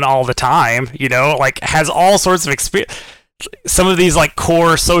phone all the time, like, has all sorts of experience. Some of these, like,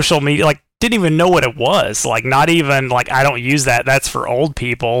 core social media, like, didn't even know what it was. Like, not even, like, I don't use that. That's for old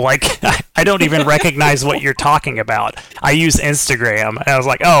people. Like, I don't even recognize what you're talking about. I use Instagram. And I was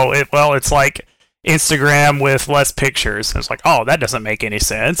like, it's like Instagram with less pictures. And it's like, oh, that doesn't make any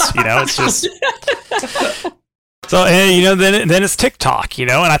sense. It's just... So, and, then it's TikTok,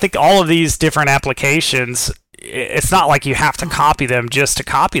 and I think all of these different applications, it's not like you have to copy them just to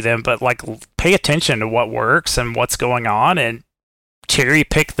copy them, but, like, pay attention to what works and what's going on and cherry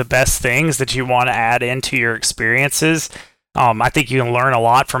pick the best things that you want to add into your experiences. I think you can learn a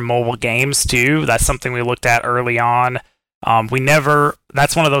lot from mobile games too. That's something we looked at early on.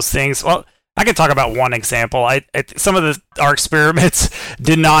 That's one of those things. Well, I can talk about one example. Some of our experiments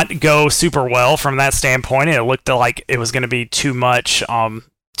did not go super well from that standpoint. It looked like it was going to be too much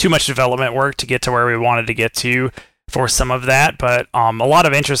development work to get to where we wanted to get to for some of that. But a lot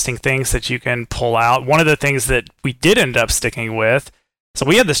of interesting things that you can pull out. One of the things that we did end up sticking with, so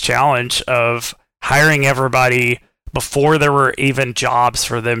we had this challenge of hiring everybody before there were even jobs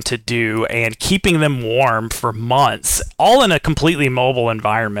for them to do and keeping them warm for months, all in a completely mobile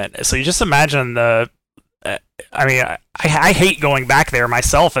environment. So you just imagine I hate going back there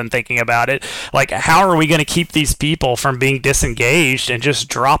myself and thinking about it. Like, how are we going to keep these people from being disengaged and just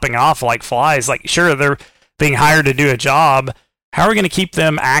dropping off like flies? Like, sure, they're being hired to do a job. How are we going to keep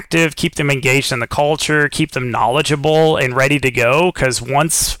them active, keep them engaged in the culture, keep them knowledgeable and ready to go? Because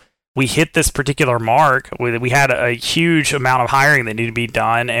once we hit this particular mark, we had a huge amount of hiring that needed to be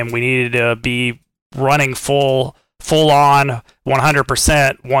done, and we needed to be running full on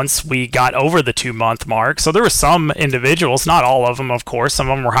 100% once we got over the 2-month mark. So there were some individuals, not all of them, of course, some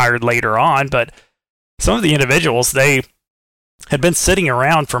of them were hired later on, but some of the individuals, they had been sitting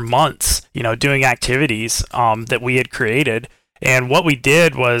around for months, doing activities that we had created. And what we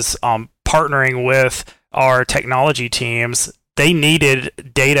did was partnering with our technology teams. They needed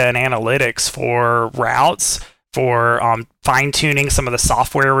data and analytics for routes, for fine-tuning some of the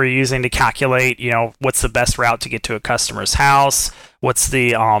software we're using to calculate, what's the best route to get to a customer's house, what's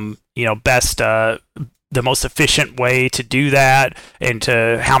the best, the most efficient way to do that, and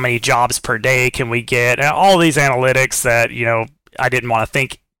to how many jobs per day can we get, and all these analytics that I didn't want to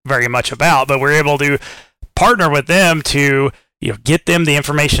think very much about, but we're able to partner with them to get them the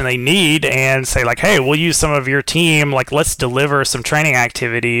information they need and say, like, hey, we'll use some of your team, like, let's deliver some training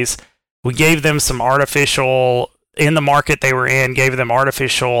activities. We gave them some artificial, in the market they were in, gave them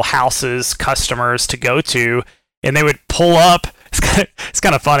artificial houses, customers to go to, and they would pull up. It's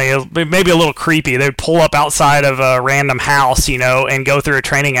kind of funny, maybe a little creepy. They'd pull up outside of a random house, and go through a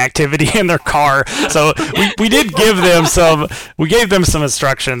training activity in their car. So we did give them some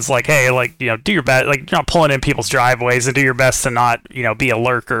instructions, like, hey, like, do your best, like, you're not pulling in people's driveways, and do your best to not, be a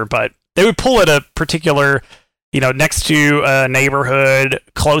lurker. But they would pull at a particular, next to a neighborhood,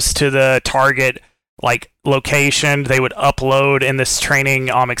 close to the target, like, location. They would upload in this training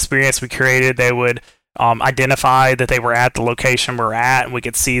experience we created. They would identify that they were at the location we're at, and we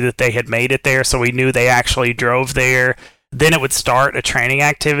could see that they had made it there, so we knew they actually drove there. Then it would start a training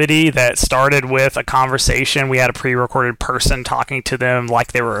activity that started with a conversation. We had a pre-recorded person talking to them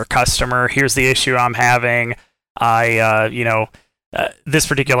like they were a customer. Here's the issue I'm having. This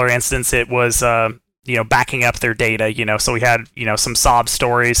particular instance, it was backing up their data. So we had some sob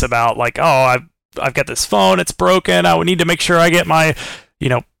stories about, like, oh, I've got this phone, it's broken. I would need to make sure I get my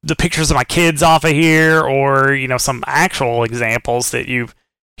the pictures of my kids off of here, or, some actual examples that you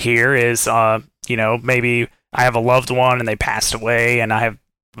hear is, maybe I have a loved one and they passed away, and I've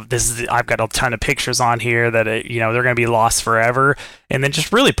got a ton of pictures on here that, they're going to be lost forever. And then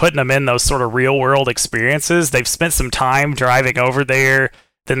just really putting them in those sort of real world experiences. They've spent some time driving over there,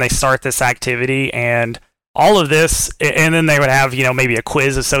 then they start this activity, and all of this, and then they would have, maybe a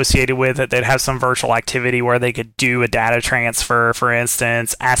quiz associated with it. They'd have some virtual activity where they could do a data transfer, for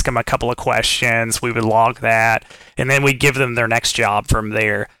instance, ask them a couple of questions. We would log that, and then we'd give them their next job from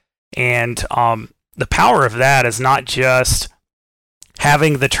there. And the power of that is not just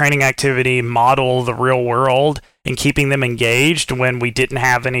having the training activity model the real world and keeping them engaged when we didn't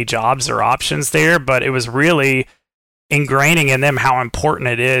have any jobs or options there. But it was really ingraining in them how important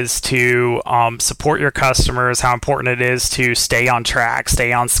it is to support your customers, how important it is to stay on track,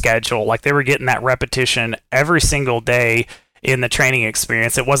 stay on schedule. Like they were getting that repetition every single day in the training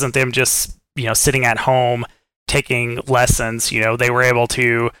experience. It wasn't them just, sitting at home taking lessons. They were able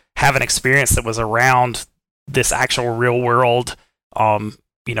to have an experience that was around this actual real world,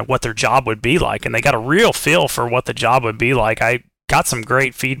 what their job would be like. And they got a real feel for what the job would be like. I got some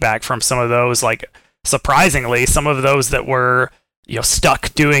great feedback from some of those, like, surprisingly, some of those that were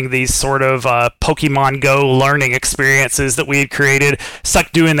stuck doing these sort of Pokemon Go learning experiences that we had created,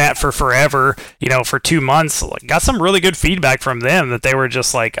 stuck doing that for forever, for 2 months, got some really good feedback from them that they were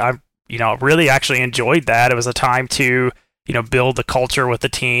just like, I really actually enjoyed that. It was a time to build the culture with the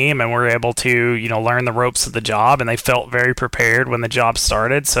team, and we're able to learn the ropes of the job, and they felt very prepared when the job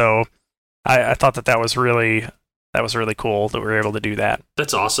started. So I thought that was really cool that we were able to do that.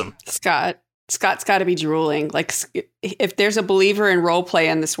 That's awesome. Scott's got to be drooling. Like, if there's a believer in role play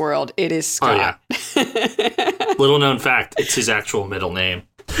in this world, it is Scott. Oh, yeah. Little known fact, it's his actual middle name.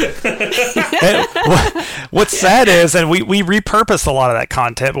 What's sad is, and we repurposed a lot of that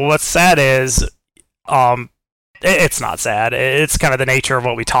content, but what's sad is, it's not sad. It's kind of the nature of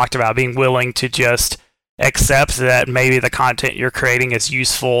what we talked about, being willing to just accept that maybe the content you're creating is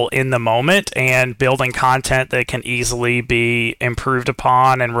useful in the moment, and building content that can easily be improved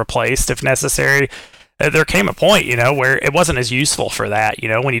upon and replaced if necessary. There came a point, where it wasn't as useful for that,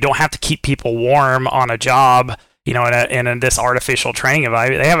 when you don't have to keep people warm on a job, in this artificial training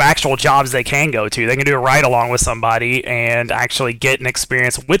environment. They have actual jobs they can go to. They can do a ride along with somebody and actually get an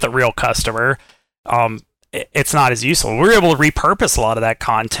experience with a real customer. It's not as useful. We're able to repurpose a lot of that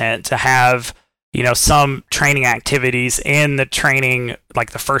content to have some training activities in the training,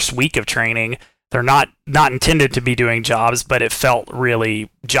 like the first week of training. They're not intended to be doing jobs, but it felt really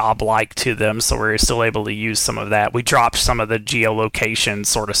job-like to them, so we're still able to use some of that. We dropped some of the geolocation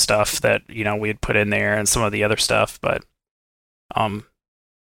sort of stuff that, we had put in there and some of the other stuff, but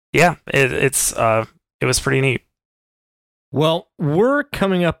yeah, it was pretty neat. Well, we're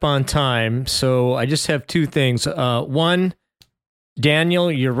coming up on time, so I just have two things. One, Daniel,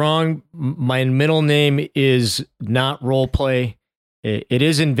 you're wrong. My middle name is not roleplay. It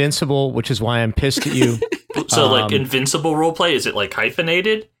is Invincible, which is why I'm pissed at you. So, like, Invincible roleplay? Is it, like,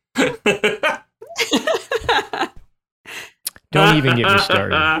 hyphenated? Don't even get me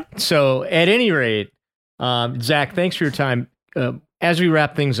started. So, at any rate, Zach, thanks for your time. As we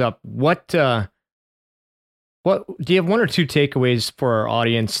wrap things up, what do you have one or two takeaways for our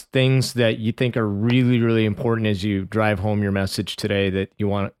audience? Things that you think are really, really important as you drive home your message today that you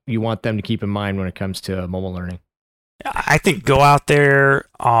want them to keep in mind when it comes to mobile learning? I think go out there,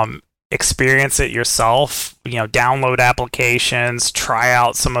 experience it yourself, download applications, try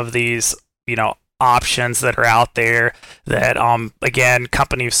out some of these, options that are out there that, again,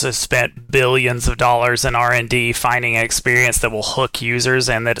 companies have spent billions of dollars in R&D finding an experience that will hook users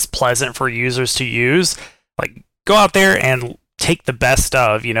and that is pleasant for users to use. Like, go out there and take the best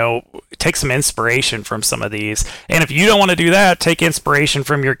of, take some inspiration from some of these. And if you don't want to do that, take inspiration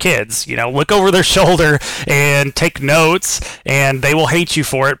from your kids. Look over their shoulder and take notes, and they will hate you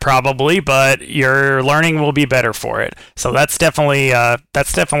for it probably, but your learning will be better for it. So that's definitely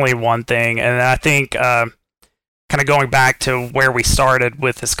one thing. And I think kind of going back to where we started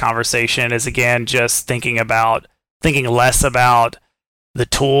with this conversation is, again, just thinking less about the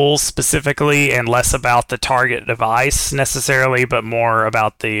tools specifically and less about the target device necessarily, but more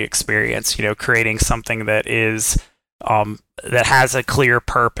about the experience, creating something that is that has a clear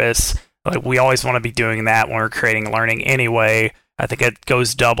purpose. Like, we always want to be doing that when we're creating learning anyway. I think it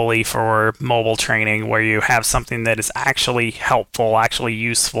goes doubly for mobile training, where you have something that is actually helpful, actually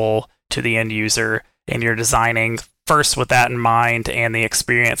useful to the end user, and you're designing first with that in mind and the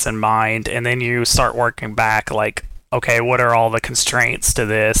experience in mind, and then you start working back, like, okay, what are all the constraints to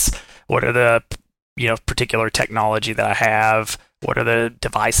this? What are the, particular technology that I have? What are the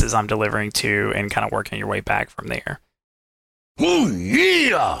devices I'm delivering to? And kind of working your way back from there. Oh,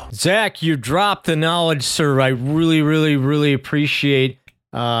 yeah! Zach, you dropped the knowledge, sir. I really, really, really appreciate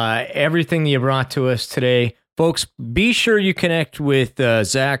everything that you brought to us today. Folks, be sure you connect with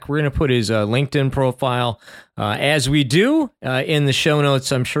Zach. We're going to put his LinkedIn profile, as we do, in the show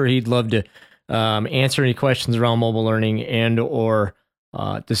notes. I'm sure he'd love to answer any questions around mobile learning and or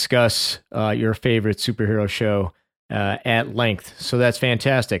discuss your favorite superhero show at length. So that's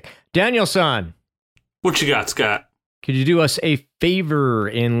fantastic. Daniel-san. What you got, Scott? Could you do us a favor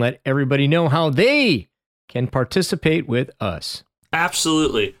and let everybody know how they can participate with us?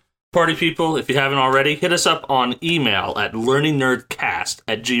 Absolutely. Party people, if you haven't already, hit us up on email at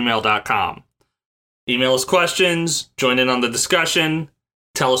learningnerdcast@gmail.com. Email us questions, join in on the discussion,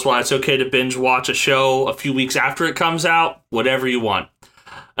 tell us why it's okay to binge watch a show a few weeks after it comes out, whatever you want.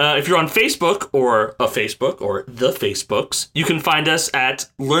 If you're on Facebook or the Facebooks, you can find us at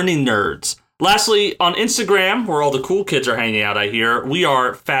Learning Nerds. Lastly, on Instagram, where all the cool kids are hanging out, I hear, we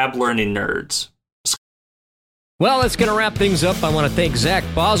are Fab Learning Nerds. Well, that's going to wrap things up. I want to thank Zach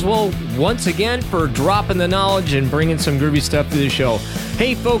Boswell once again for dropping the knowledge and bringing some groovy stuff to the show.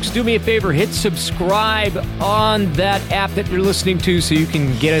 Hey, folks, do me a favor. Hit subscribe on that app that you're listening to so you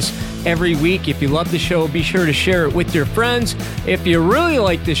can get us every week. If you love the show, be sure to share it with your friends. If you really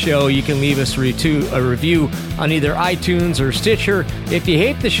like the show, you can leave us a review on either iTunes or Stitcher. If you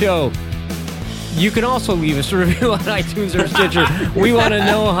hate the show, you can also leave us a review on iTunes or Stitcher. We want to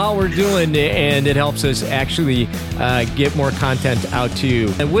know how we're doing, and it helps us actually get more content out to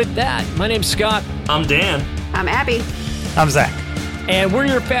you. And with that, my name's Scott. I'm Dan. I'm Abby. I'm Zach. And we're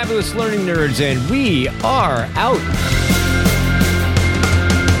your fabulous learning nerds, and we are out.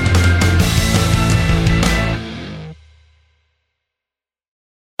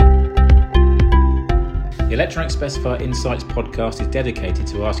 The Electronic Specifier Insights podcast is dedicated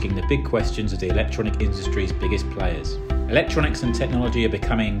to asking the big questions of the electronic industry's biggest players. Electronics and technology are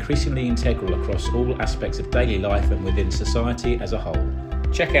becoming increasingly integral across all aspects of daily life and within society as a whole.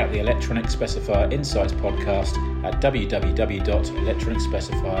 Check out the Electronic Specifier Insights podcast at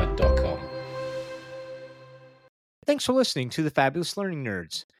www.electronicspecifier.com. Thanks for listening to the Fabulous Learning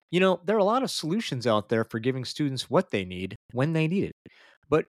Nerds. You know, there are a lot of solutions out there for giving students what they need when they need it.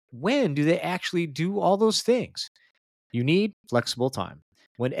 But when do they actually do all those things? You need flexible time.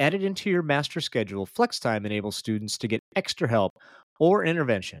 When added into your master schedule, flex time enables students to get extra help or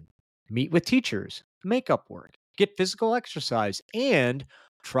intervention, meet with teachers, make up work, get physical exercise, and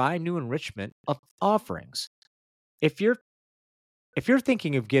try new enrichment offerings. If you're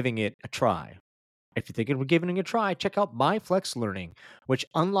thinking of giving it a try, check out My Flex Learning, which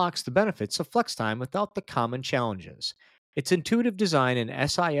unlocks the benefits of flex time without the common challenges. Its intuitive design and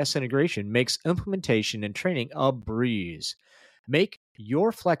SIS integration makes implementation and training a breeze. Make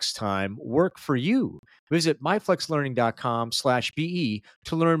your flex time work for you. Visit myflexlearning.com/BE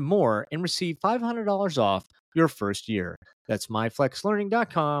to learn more and receive $500 off your first year. That's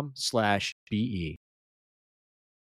myflexlearning.com/BE.